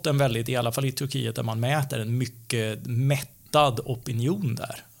uppstått en väldigt, i alla fall i Turkiet där man mäter en mycket mättad opinion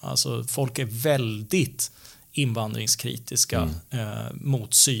där. Alltså folk är väldigt invandringskritiska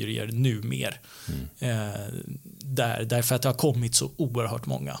mot syrier numer. Därför att det har kommit så oerhört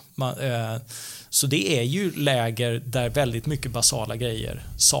många. Så det är ju läger där väldigt mycket basala grejer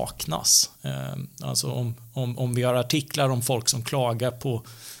saknas. Alltså om vi har artiklar om folk som klagar på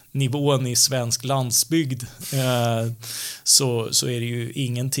nivån i svensk landsbygd så är det ju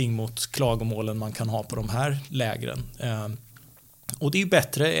ingenting mot klagomålen man kan ha på de här lägren. Och det är ju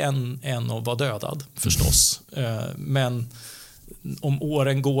bättre än att vara dödad förstås. Men om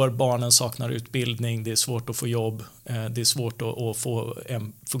åren går, barnen saknar utbildning, det är svårt att få jobb, det är svårt att få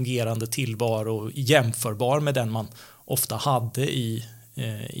en fungerande tillvaro jämförbar med den man ofta hade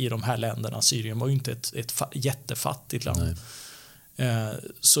i de här länderna. Syrien var ju inte ett jättefattigt land.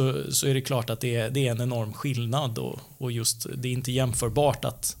 Så är det klart att det är en enorm skillnad och just det är inte jämförbart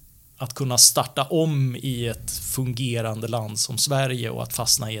att kunna starta om i ett fungerande land som Sverige och att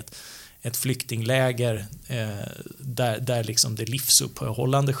fastna i ett flyktingläger där liksom det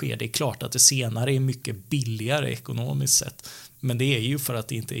livsuppehållande sker. Det är klart att det senare är mycket billigare ekonomiskt sett, men det är ju för att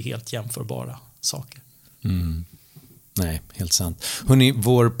det inte är helt jämförbara saker. Nej, helt sant. Hörrni,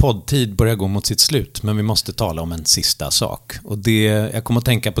 vår poddtid börjar gå mot sitt slut, men vi måste tala om en sista sak. Och jag kom att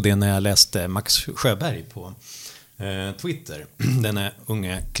tänka på det när jag läste Max Sjöberg på Twitter, denna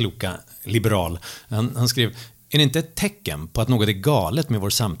unga, kloka liberal. Han skrev: är det inte ett tecken på att något är galet med vår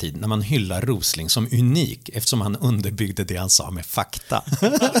samtid när man hyllar Rosling som unik eftersom han underbyggde det han sa med fakta?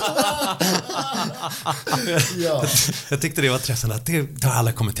 Ja. Jag tyckte det var träffande att det har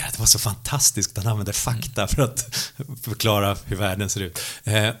alla kommenterat. Det var så fantastiskt att han använde fakta för att förklara hur världen ser ut.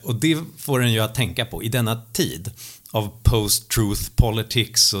 Och det får en ju att tänka på i denna tid av post-truth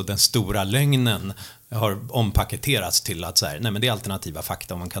politics och den stora lögnen har ompaketerats till att nej, men det är alternativa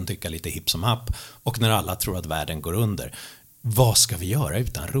fakta och man kan tycka lite hipp som happ, och när alla tror att världen går under. Vad ska vi göra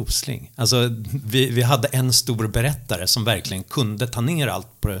utan Rosling? Alltså, vi hade en stor berättare som verkligen kunde ta ner allt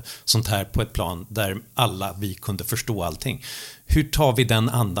sånt här på ett plan där vi kunde förstå allting. Hur tar vi den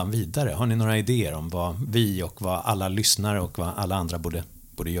andan vidare? Har ni några idéer om vad vi och vad alla lyssnare och vad alla andra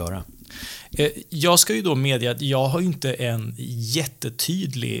borde göra? Jag ska ju då medge att jag har ju inte en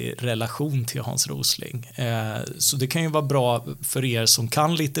jättetydlig relation till Hans Rosling. Så det kan ju vara bra för er som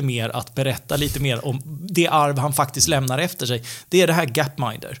kan lite mer att berätta lite mer om det arv han faktiskt lämnar efter sig. Det är det här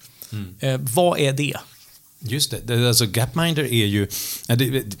Gapminder. Vad är det? Just det. Alltså Gapminder är ju det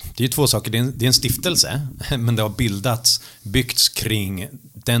är ju två saker. Det är en stiftelse, men det har byggts kring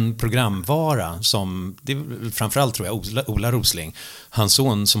den programvara som, det är framförallt tror jag Ola Rosling, hans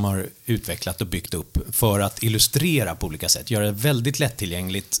son, som har utvecklat och byggt upp för att illustrera på olika sätt, göra det väldigt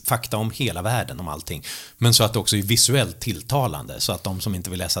lättillgängligt, fakta om hela världen, om allting, men så att det också är visuellt tilltalande, så att de som inte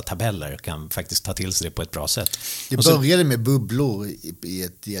vill läsa tabeller kan faktiskt ta till sig det på ett bra sätt. Det började med bubblor i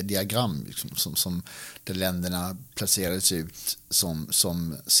ett diagram liksom, som där länderna placerades ut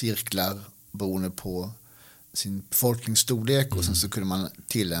som cirklar beroende på sin befolkningsstorlek, och sen så kunde man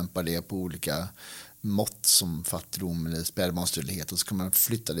tillämpa det på olika mått som fattigdom eller spädbarnsdödlighet, och så kan man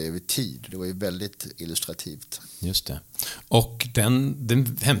flytta det över tid. Det var ju väldigt illustrativt. Just det. Och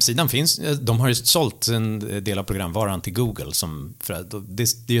den hemsidan finns, de har ju sålt en del av programvaran till Google, det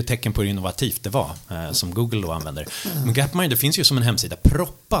är ju ett tecken på hur innovativt det var som Google då använder. Men Gapminder finns ju som en hemsida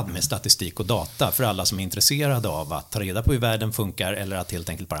proppad med statistik och data för alla som är intresserade av att ta reda på hur världen funkar, eller att helt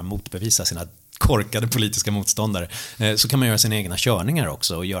enkelt bara motbevisa sina korkade politiska motståndare. Så kan man göra sina egna körningar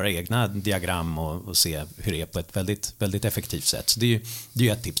också och göra egna diagram och se hur det är på ett väldigt, väldigt effektivt sätt. Så det är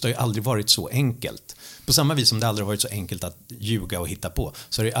ju ett tips. Det har ju aldrig varit så enkelt. På samma vis som det aldrig varit så enkelt att ljuga och hitta på,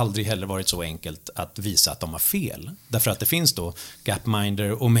 så har det aldrig heller varit så enkelt att visa att de har fel. Därför att det finns då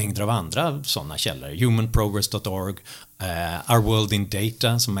Gapminder och mängder av andra sådana källor. Humanprogress.org, Our World in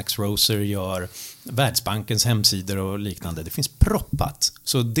Data som Max Roser gör, Världsbankens hemsidor och liknande. Det finns proppat.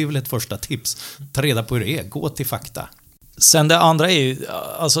 Så det är väl ett första tips. Ta reda på hur det är. Gå till fakta. Sen det andra är ju,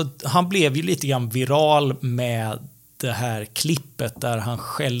 alltså han blev ju lite grann viral med det här klippet där han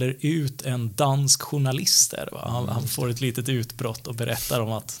skäller ut en dansk journalist där, va? Han får ett litet utbrott och berättar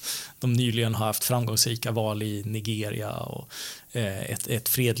om att de nyligen har haft framgångsrika val i Nigeria och ett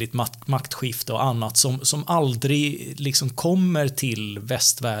fredligt maktskifte och annat som aldrig liksom kommer till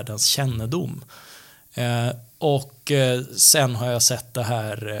västvärldens kännedom. Och sen har jag sett det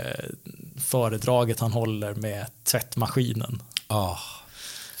här föredraget han håller med tvättmaskinen.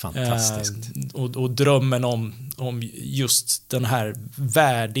 Fantastiskt. Och drömmen om just den här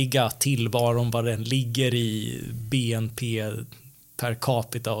värdiga tillvaron, vad den ligger i BNP per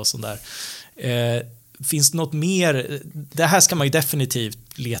capita och sånt där. Finns det något mer? Det här ska man ju definitivt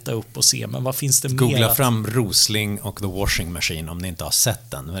leta upp och se, men vad finns det mer? Googla fram Rosling och The Washing Machine om ni inte har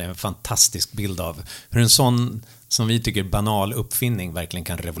sett den. Det är en fantastisk bild av hur en sån, som vi tycker, banal uppfinning verkligen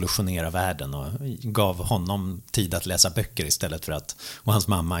kan revolutionera världen, och gav honom tid att läsa böcker istället för att, och hans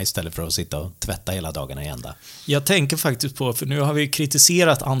mamma istället för att sitta och tvätta hela dagarna i ända. Jag tänker faktiskt på, för nu har vi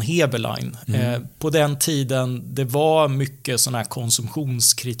kritiserat Ann Heberlein. På den tiden det var mycket sån här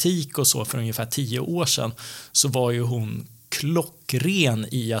konsumtionskritik och så, för ungefär 10 år sedan, så var ju hon klockren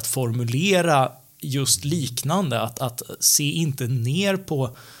i att formulera just liknande, att se inte ner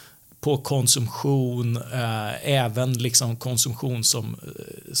på konsumtion, även liksom konsumtion som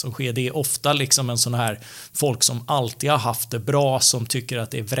sker. Det är ofta liksom en sån här folk som alltid har haft det bra, som tycker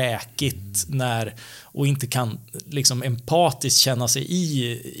att det är vräkigt och inte kan liksom empatiskt känna sig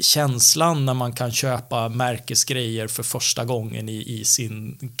i känslan när man kan köpa märkesgrejer för första gången i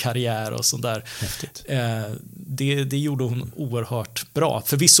sin karriär och sånt där. Det gjorde hon oerhört bra.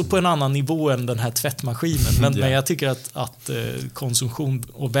 Förvisso på en annan nivå än den här tvättmaskinen, men jag tycker att konsumtion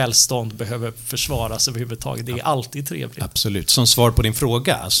och välstånd behöver försvaras överhuvudtaget. Det är alltid trevligt. Absolut. Som svar på din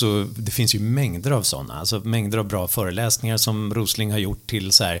fråga, så det finns ju mängder av sådana. Alltså mängder av bra föreläsningar som Rosling har gjort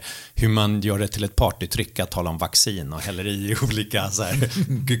till så här, hur man gör det till ett partytryck att tala om vaccin och häller i olika så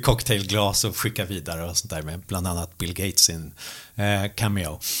här cocktailglas och skicka vidare och sånt där, med bland annat Bill Gates sin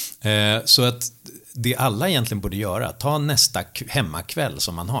cameo. Så att det alla egentligen borde göra, ta nästa hemmakväll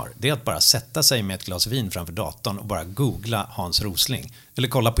som man har, det är att bara sätta sig med ett glas vin framför datorn och bara googla Hans Rosling. Eller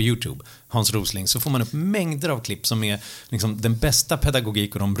kolla på YouTube, Hans Rosling, så får man upp mängder av klipp som är liksom den bästa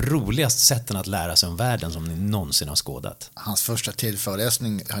pedagogik och de roligaste sätten att lära sig om världen som ni någonsin har skådat. Hans första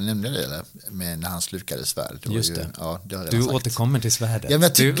tillföreläsning, han nämnde det, eller? Men när han slukade svärd. Just det. Det du återkommer till svärdet. Ja, men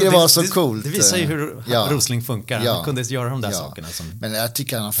jag tycker det var så coolt. Det visar ju hur Rosling funkar. Han kunde göra de där sakerna. Men jag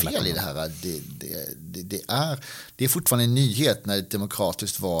tycker han har fel i det här. Det är fortfarande en nyhet när ett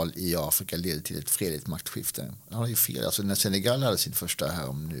demokratiskt val i Afrika leder till ett fredligt maktskifte. Han har ju fel. Alltså när Senegal hade sin första här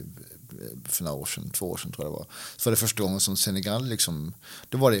om nu för några år sedan, 2 år sedan tror jag det var. Så var det första gången som Senegal liksom,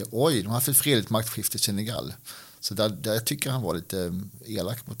 då var det, de har haft ett fredligt maktskifte i Senegal. Så där jag tycker han var lite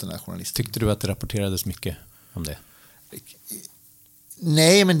elak mot den här journalisten. Tyckte du att det rapporterades mycket om det?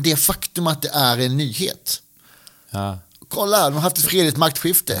 Nej, men det faktum att det är en nyhet. Ja. Kolla, de har haft ett fredligt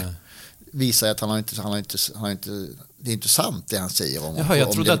maktskifte. Visar att han har inte, det är inte sant det han säger om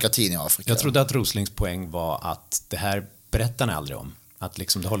demokratin i Afrika. Jag trodde att Roslings poäng var att det här berättar ni aldrig om. Att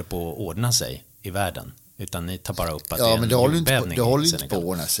liksom det håller på att ordna sig i världen. Utan ni tar bara upp att men det håller inte på att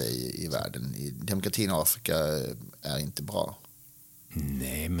ordna sig i världen. Demokratin i Afrika är inte bra.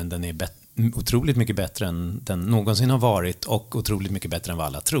 Nej, men den är otroligt mycket bättre än den någonsin har varit och otroligt mycket bättre än vad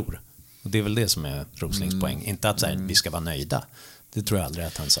alla tror. Och det är väl det som är Roslings poäng. Inte att vi ska vara nöjda. Det tror jag aldrig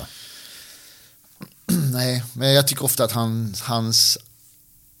att han sa. Nej, men jag tycker ofta att hans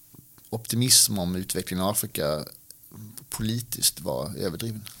optimism om utvecklingen i Afrika politiskt var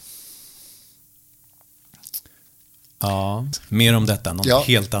överdriven. Ja, mer om detta någon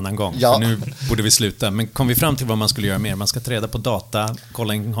helt annan gång. Ja. För nu borde vi sluta. Men kom vi fram till vad man skulle göra mer? Man ska träda på data,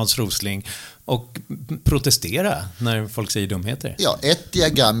 kolla in Hans Rosling och protestera när folk säger dumheter. Ja, ett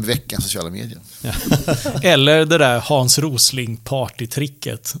diagram i veckan sociala medier. Ja. Eller det där Hans Rosling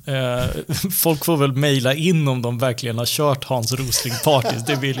partytricket. Folk får väl mejla in om de verkligen har kört Hans Rosling parties.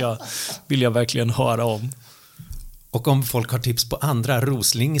 Det vill jag verkligen höra om. Och om folk har tips på andra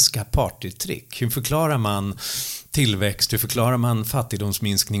roslingska partytrick, hur förklarar man tillväxt, hur förklarar man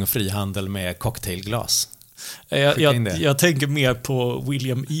fattigdomsminskning och frihandel med cocktailglas? Jag tänker mer på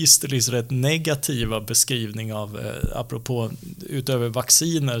William Easterlys rätt negativa beskrivning av, apropå utöver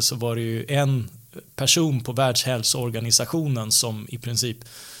vacciner så var det ju en person på Världshälsoorganisationen som i princip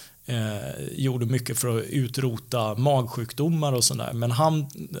gjorde mycket för att utrota magsjukdomar och sådär. Men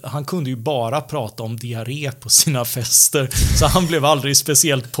han kunde ju bara prata om diarré på sina fester, så han blev aldrig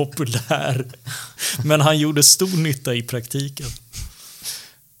speciellt populär. Men han gjorde stor nytta i praktiken.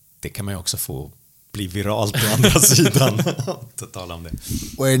 Det kan man ju också få bli viralt på andra sidan. Tala om det.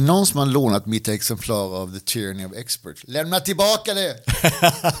 Och är det någon som har lånat mitt exemplar av The Tyranny of Experts? Lämna tillbaka det!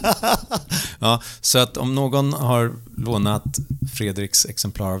 Ja, så att om någon har lånat Fredriks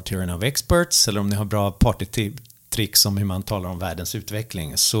exemplar av Tyranny of Experts eller om ni har bra partytricks om hur man talar om världens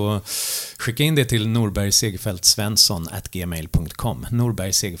utveckling, så skicka in det till norbergsegerfeldtsvensson@gmail.com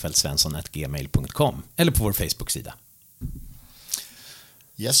norbergsegerfeldtsvensson@gmail.com eller på vår Facebook-sida.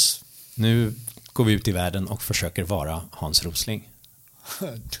 Yes. Nu går vi ut i världen och försöker vara Hans Rosling.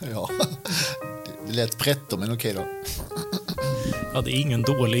 Ja, det lät pretto, men okej då. Ja, det är ingen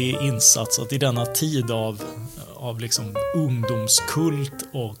dålig insats att i denna tid av liksom ungdomskult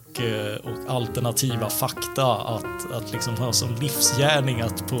och alternativa fakta att liksom ha som livsgärning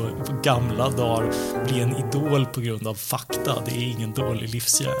att på gamla dagar bli en idol på grund av fakta. Det är ingen dålig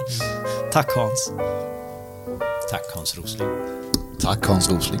livsgärning. Tack Hans. Tack Hans Rosling. Tack Hans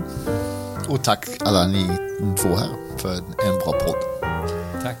Rosling. Och tack alla ni två här för en bra podd.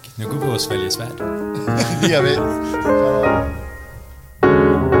 Tack. Nu går vi och sväljer svärd. Det gör vi.